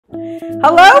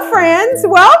Hello friends,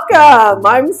 welcome.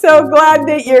 I'm so glad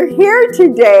that you're here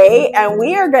today and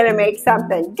we are going to make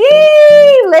something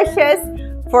delicious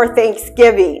for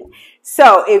Thanksgiving.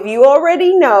 So if you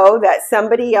already know that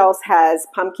somebody else has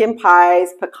pumpkin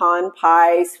pies, pecan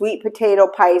pies, sweet potato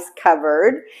pies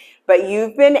covered, but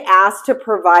you've been asked to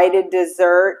provide a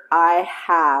dessert, I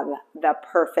have the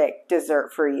perfect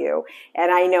dessert for you.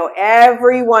 And I know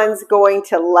everyone's going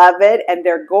to love it and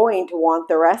they're going to want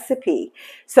the recipe.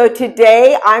 So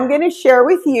today I'm going to share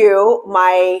with you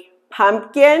my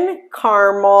pumpkin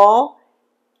caramel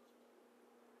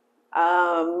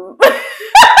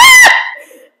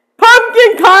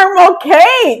pumpkin caramel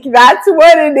cake. That's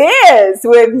what it is,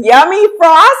 with yummy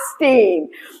frosting.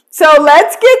 So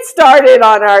let's get started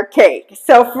on our cake.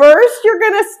 So first you're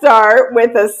going to start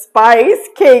with a spice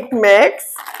cake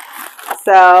mix.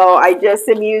 So I just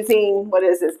am using, what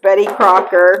is this, Betty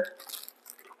Crocker,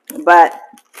 but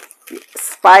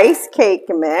spice cake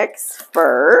mix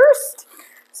first.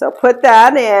 So put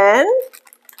that in.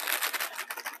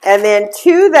 And then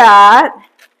to that,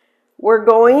 we're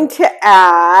going to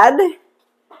add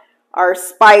our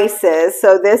spices.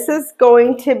 So this is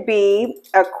going to be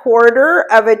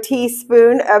 1/4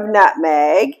 teaspoon of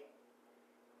nutmeg.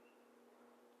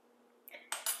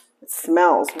 It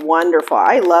smells wonderful.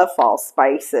 I love fall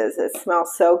spices. It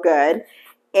smells so good.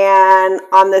 And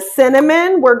on the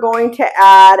cinnamon, we're going to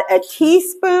add 1.5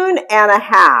 teaspoons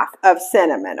of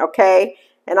cinnamon, okay?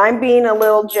 And I'm being a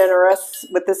little generous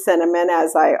with the cinnamon,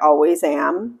 as I always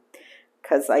am,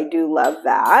 because I do love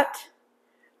that.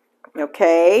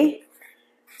 Okay,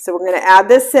 so we're going to add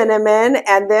the cinnamon,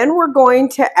 and then we're going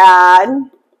to add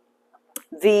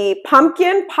the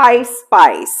pumpkin pie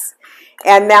spice,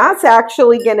 and that's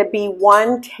actually going to be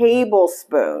 1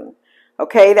 tablespoon.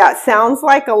 Okay, that sounds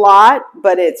like a lot,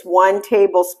 but it's 1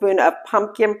 tablespoon of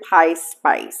pumpkin pie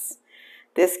spice.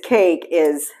 This cake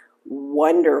is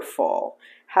wonderful.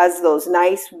 Has those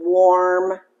nice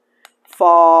warm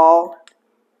fall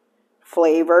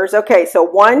flavors. Okay, so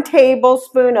 1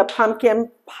 tablespoon of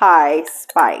pumpkin pie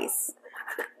spice.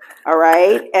 All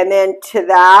right, and then to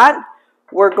that,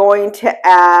 we're going to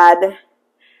add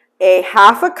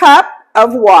 1/2 cup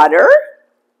of water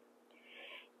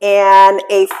and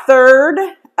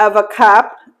 1/3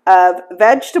 cup of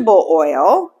vegetable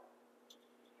oil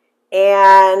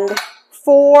and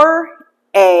 4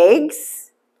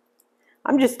 eggs.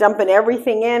 I'm just dumping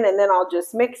everything in and then I'll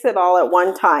just mix it all at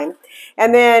one time.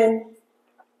 And then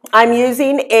I'm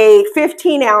using a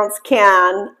 15-ounce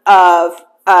can of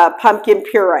pumpkin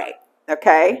puree,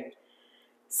 okay?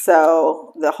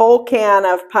 So the whole can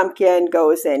of pumpkin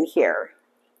goes in here.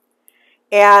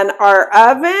 And our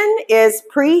oven is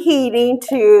preheating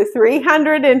to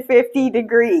 350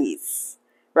 degrees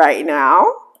right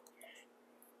now.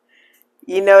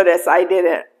 You notice I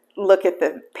didn't look at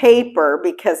the paper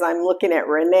because I'm looking at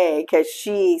Renee because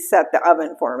she set the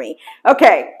oven for me.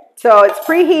 Okay. So it's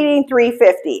preheating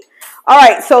 350. All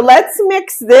right, so let's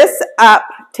mix this up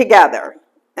together.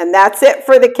 And that's it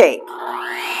for the cake.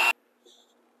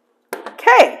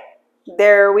 Okay,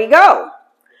 there we go.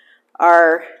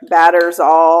 Our batter's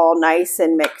all nice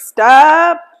and mixed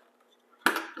up.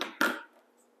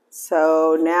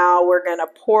 So now we're going to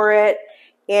pour it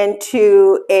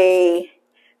into a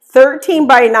 13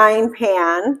 by 9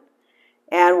 pan.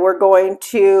 And we're going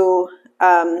to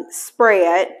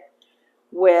spray it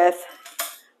with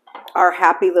our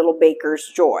Happy Little Baker's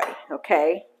Joy,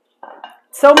 okay?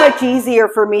 So much easier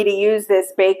for me to use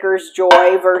this Baker's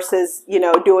Joy versus, you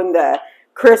know, doing the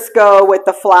Crisco with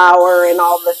the flour and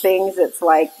all the things. It's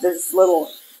like these little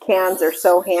cans are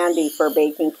so handy for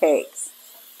baking cakes.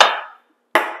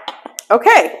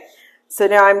 Okay, so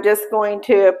now I'm just going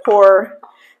to pour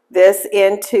this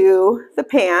into the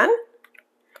pan.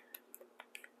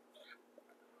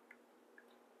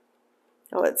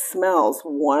 Oh, it smells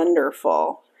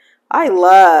wonderful. I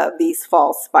love these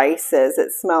fall spices.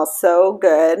 It smells so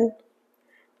good.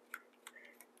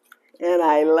 And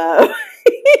I love,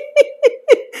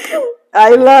 I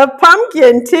love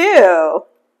pumpkin too.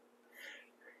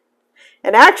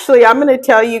 And actually, I'm going to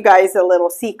tell you guys a little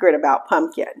secret about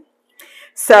pumpkin.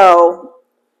 So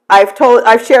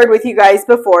I've shared with you guys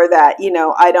before that, you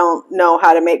know, I don't know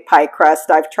how to make pie crust.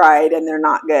 I've tried and they're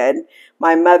not good.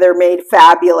 My mother made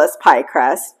fabulous pie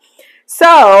crust.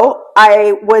 So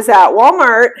I was at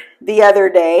Walmart the other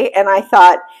day and I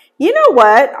thought, you know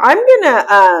what? I'm going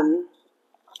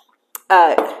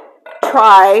to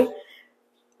try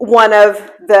one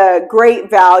of the Great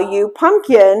Value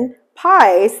pumpkin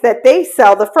pies that they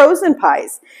sell, the frozen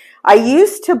pies. I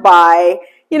used to buy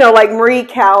you know, like Marie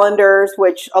calendars,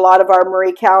 which a lot of our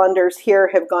Marie calendars here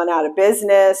have gone out of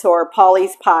business, or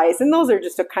Polly's Pies, and those are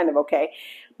just kind of okay.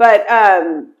 But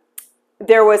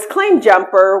there was Claim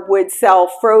Jumper would sell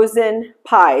frozen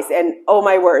pies, and oh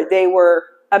my word, they were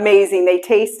amazing. They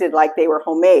tasted like they were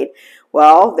homemade.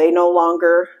 Well, they no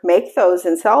longer make those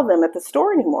and sell them at the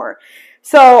store anymore.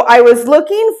 So I was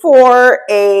looking for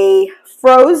a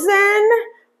frozen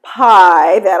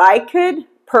pie that I could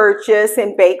purchase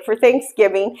and bake for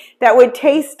Thanksgiving that would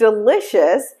taste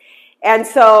delicious. And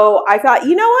so I thought,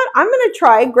 you know what? I'm going to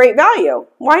try Great Value.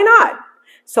 Why not?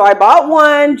 So I bought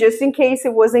one just in case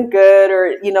it wasn't good,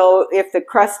 or, you know, if the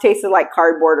crust tasted like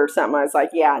cardboard or something. I was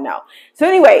like, yeah, no. So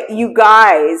anyway, you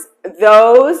guys,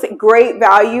 those Great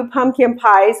Value pumpkin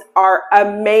pies are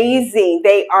amazing.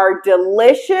 They are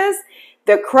delicious.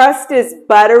 The crust is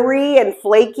buttery and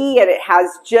flaky, and it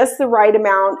has just the right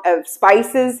amount of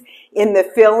spices in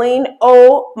the filling.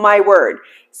 Oh my word.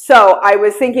 So I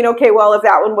was thinking, okay, well, if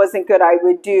that one wasn't good, I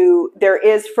would do, there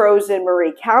is frozen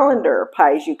Marie Calendar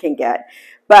pies you can get.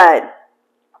 But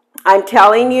I'm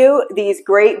telling you, these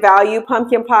Great Value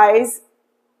pumpkin pies,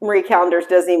 Marie Callender's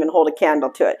doesn't even hold a candle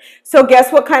to it. So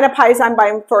guess what kind of pies I'm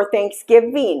buying for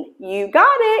Thanksgiving? You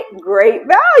got it, Great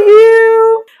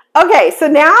Value. Okay, so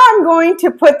now I'm going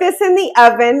to put this in the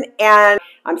oven, and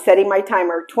I'm setting my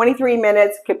timer. 23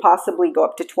 minutes, could possibly go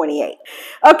up to 28.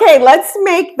 Okay, let's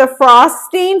make the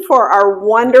frosting for our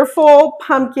wonderful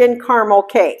pumpkin caramel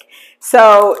cake.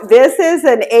 So this is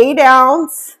an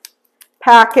 8-ounce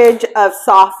package of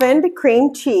softened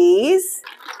cream cheese.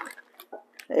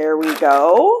 There we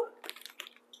go.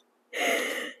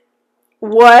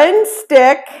 1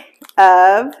 stick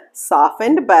of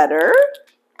softened butter.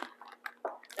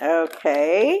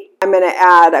 Okay, I'm going to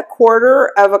add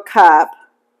 1/4 cup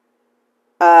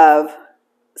of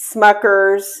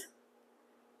Smucker's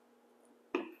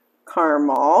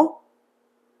caramel.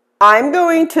 I'm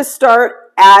going to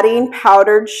start adding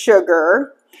powdered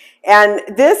sugar, and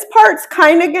this part's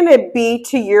kind of going to be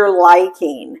to your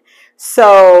liking.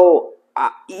 So,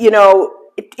 you know,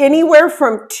 anywhere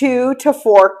from 2 to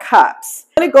 4 cups.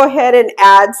 I'm going to go ahead and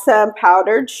add some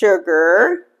powdered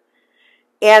sugar.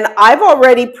 And I've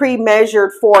already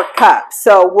pre-measured 4 cups,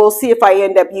 so we'll see if I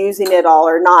end up using it all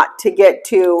or not to get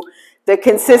to the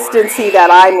consistency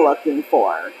that I'm looking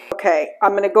for. Okay,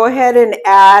 I'm going to go ahead and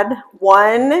add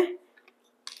 1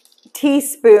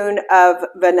 teaspoon of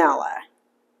vanilla.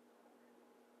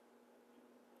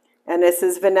 And this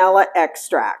is vanilla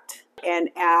extract. And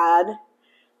add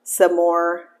some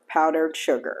more powdered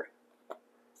sugar.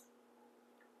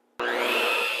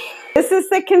 This is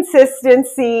the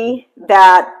consistency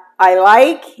that I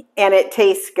like, and it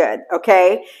tastes good,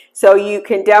 okay? So you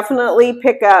can definitely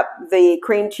pick up the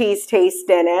cream cheese taste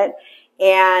in it.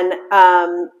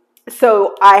 And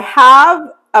so I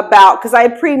have about, because I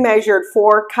pre-measured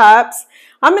 4 cups,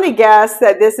 I'm going to guess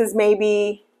that this is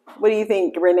maybe, what do you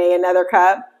think, Renee, another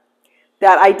cup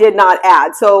that I did not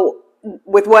add. So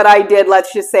with what I did,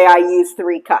 let's just say I used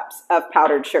 3 cups of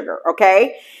powdered sugar,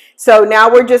 okay? So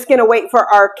now we're just going to wait for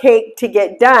our cake to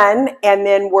get done, and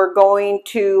then we're going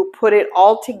to put it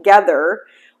all together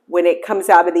when it comes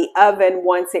out of the oven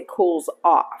once it cools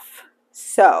off.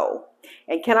 So,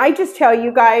 and can I just tell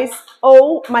you guys,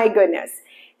 oh my goodness.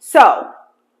 So,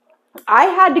 I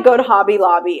had to go to Hobby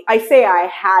Lobby. I say I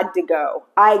had to go.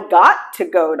 I got to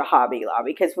go to Hobby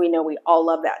Lobby because we know we all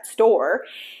love that store.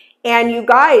 And you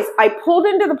guys, I pulled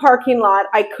into the parking lot.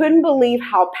 I couldn't believe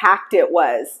how packed it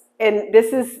was. And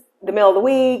this is the middle of the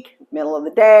week, middle of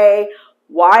the day.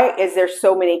 Why is there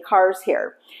so many cars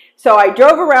here? So I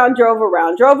drove around the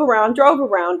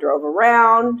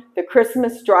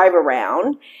Christmas drive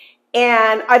around.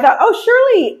 And I thought, oh,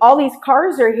 surely all these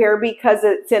cars are here because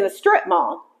it's in a strip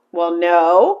mall. Well,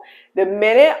 no. The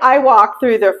minute I walked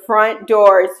through the front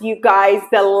doors, you guys,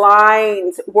 the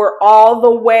lines were all the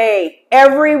way.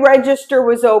 Every register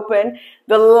was open.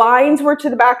 The lines were to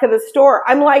the back of the store.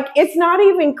 I'm like, it's not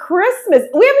even Christmas.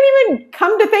 We haven't even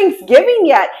come to Thanksgiving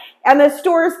yet. And the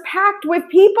store is packed with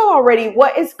people already.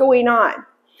 What is going on?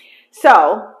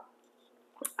 So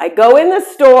I go in the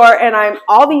store, and I'm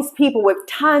all these people with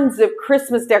tons of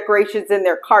Christmas decorations in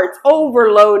their carts,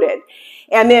 overloaded.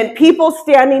 And then people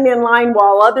standing in line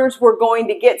while others were going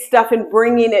to get stuff and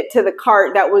bringing it to the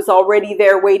cart that was already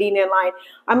there waiting in line.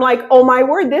 I'm like, oh my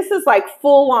word, this is like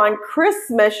full-on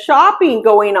Christmas shopping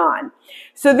going on.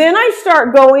 So then I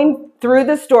start going through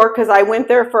the store because I went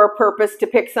there for a purpose to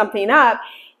pick something up.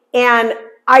 And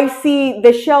I see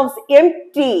the shelves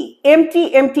empty in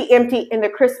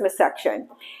the Christmas section.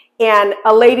 And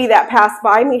a lady that passed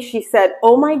by me, she said,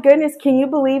 oh my goodness, can you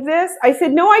believe this? I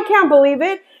said, no, I can't believe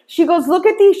it. She goes, look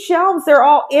at these shelves. They're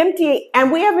all empty. And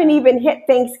we haven't even hit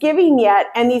Thanksgiving yet.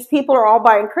 And these people are all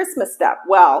buying Christmas stuff.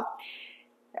 Well,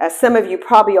 as some of you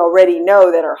probably already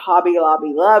know that are Hobby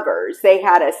Lobby lovers, they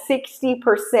had a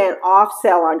 60% off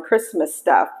sale on Christmas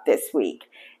stuff this week.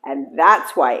 And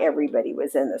that's why everybody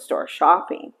was in the store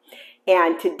shopping.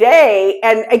 And today,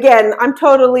 and again, I'm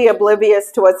totally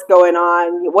oblivious to what's going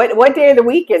on. What day of the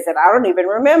week is it? I don't even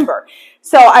remember.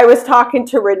 So I was talking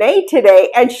to Renee today,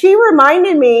 and she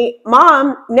reminded me,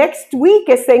 Mom, next week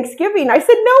is Thanksgiving. I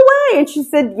said, no way. And she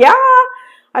said, yeah.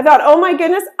 I thought, oh my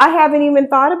goodness, I haven't even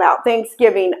thought about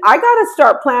Thanksgiving. I got to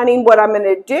start planning what I'm going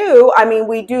to do. I mean,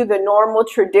 we do the normal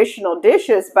traditional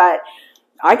dishes, but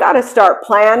I got to start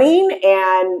planning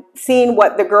and seeing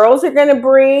what the girls are going to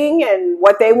bring and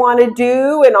what they want to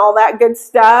do and all that good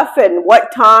stuff and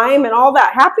what time and all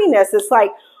that happiness. It's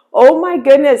like, oh my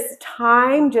goodness,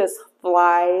 time just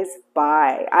flies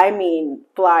by. I mean,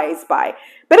 flies by.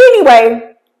 But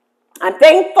anyway, I'm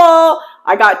thankful.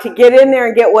 I got to get in there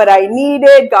and get what I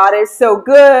needed. God is so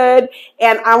good.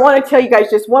 And I want to tell you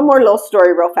guys just one more little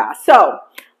story real fast. So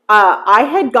I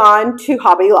had gone to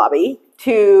Hobby Lobby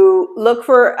to look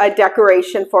for a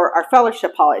decoration for our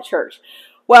fellowship hall at church.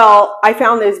 Well, I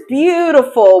found this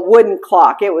beautiful wooden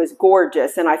clock. It was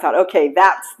gorgeous. And I thought, okay,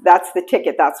 that's the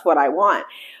ticket. That's what I want.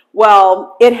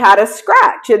 Well, it had a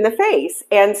scratch in the face.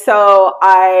 And so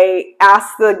I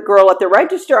asked the girl at the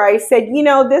register, I said, you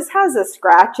know, this has a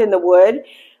scratch in the wood.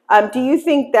 Do you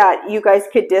think that you guys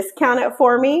could discount it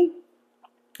for me?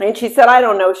 And she said, I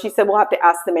don't know. She said, we'll have to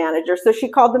ask the manager. So she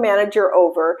called the manager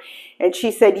over and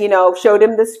she said, you know, showed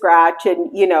him the scratch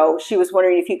and, you know, she was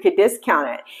wondering if you could discount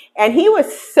it. And he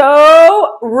was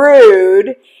so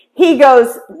rude. He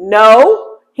goes, no.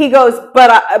 He goes,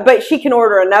 but she can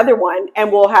order another one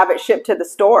and we'll have it shipped to the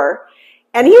store.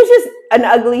 And he was just an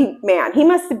ugly man. He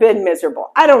must have been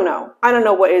miserable. I don't know. I don't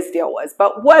know what his deal was,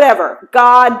 but whatever.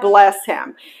 God bless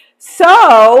him.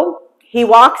 So he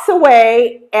walks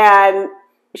away and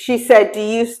she said, do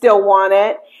you still want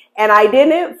it? And I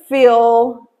didn't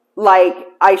feel like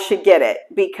I should get it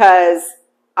because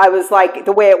I was like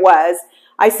the way it was.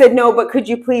 I said, no, but could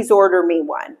you please order me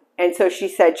one? And so she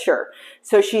said, sure.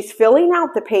 So she's filling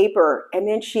out the paper and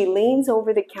then she leans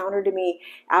over the counter to me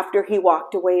after he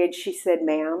walked away and she said,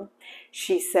 ma'am,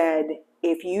 she said,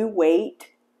 if you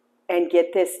wait and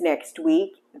get this next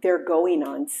week, they're going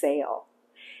on sale.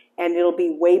 And it'll be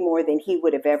way more than he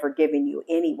would have ever given you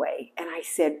anyway. And I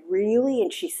said, really?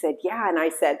 And she said, yeah. And I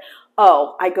said,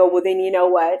 oh, I go, well, then you know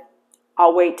what?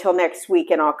 I'll wait till next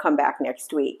week and I'll come back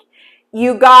next week.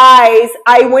 You guys,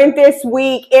 I went this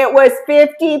week. It was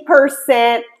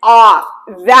 50% off.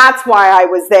 That's why I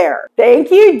was there. Thank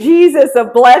you, Jesus. The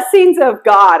blessings of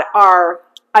God are,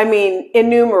 I mean,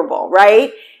 innumerable,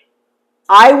 right?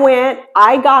 I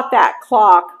got that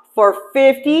clock for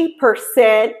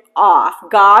 50% off.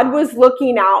 God was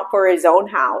looking out for his own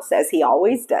house, as he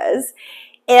always does.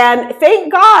 And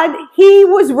thank God he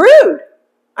was rude.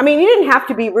 I mean, he didn't have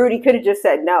to be rude. He could have just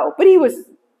said no, but he was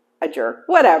a jerk.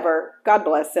 Whatever. God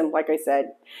bless him, like I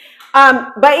said.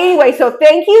 But anyway, so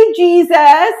thank you,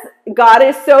 Jesus. God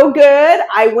is so good.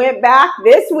 I went back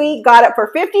this week, got it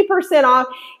for 50% off.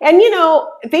 And, you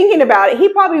know, thinking about it, he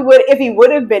probably would, if he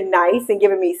would have been nice and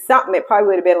given me something, it probably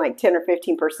would have been like 10 or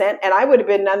 15%. And I would have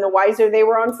been none the wiser they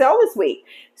were on sale this week.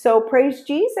 So praise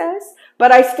Jesus.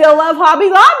 But I still love Hobby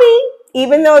Lobby,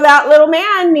 even though that little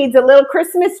man needs a little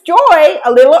Christmas joy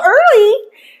a little early.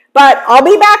 But I'll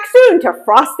be back soon to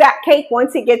frost that cake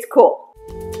once it gets cool.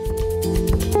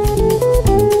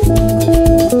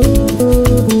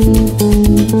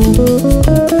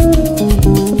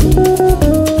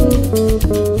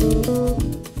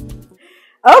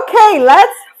 Okay,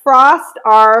 let's frost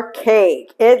our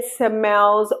cake. It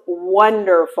smells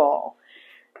wonderful.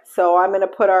 So I'm going to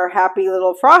put our happy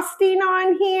little frosting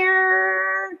on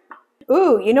here.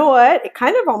 Ooh, you know what? It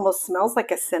kind of almost smells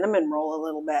like a cinnamon roll a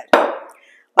little bit.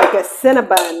 Like a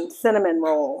cinnamon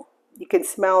roll. You can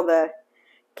smell the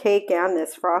cake and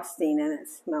this frosting and it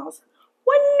smells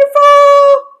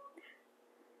wonderful.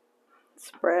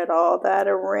 Spread all that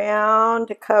around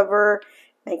to cover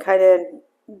and kind of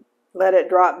let it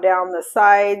drop down the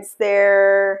sides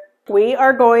there. We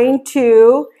are going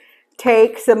to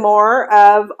take some more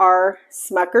of our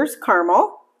Smucker's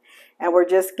caramel and we're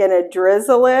just going to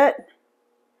drizzle it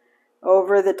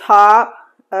over the top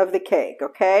of the cake,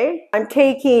 okay? I'm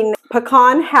taking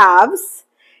pecan halves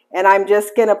and I'm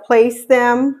just going to place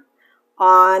them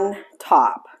on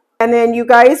top. And then you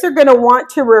guys are going to want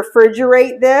to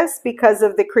refrigerate this because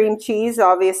of the cream cheese,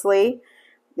 obviously,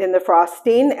 in the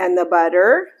frosting and the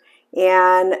butter.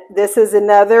 And this is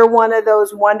another one of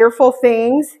those wonderful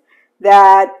things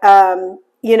that,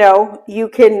 you know, you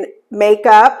can make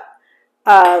up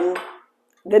the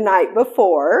night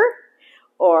before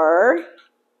or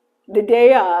the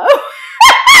day of.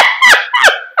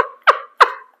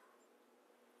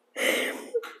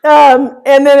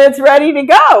 And then it's ready to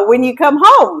go when you come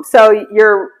home. So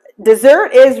your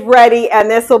dessert is ready, and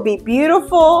this will be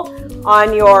beautiful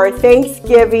on your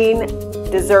Thanksgiving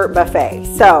dessert buffet.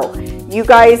 So you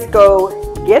guys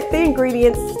go get the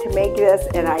ingredients to make this,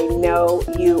 and I know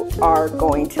you are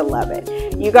going to love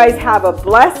it. You guys have a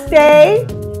blessed day,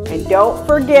 and don't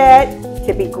forget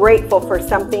to be grateful for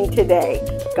something today.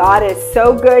 God is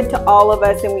so good to all of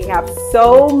us, and we have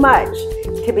so much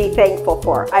to be thankful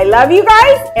for. I love you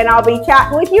guys, and I'll be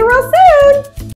chatting with you real soon.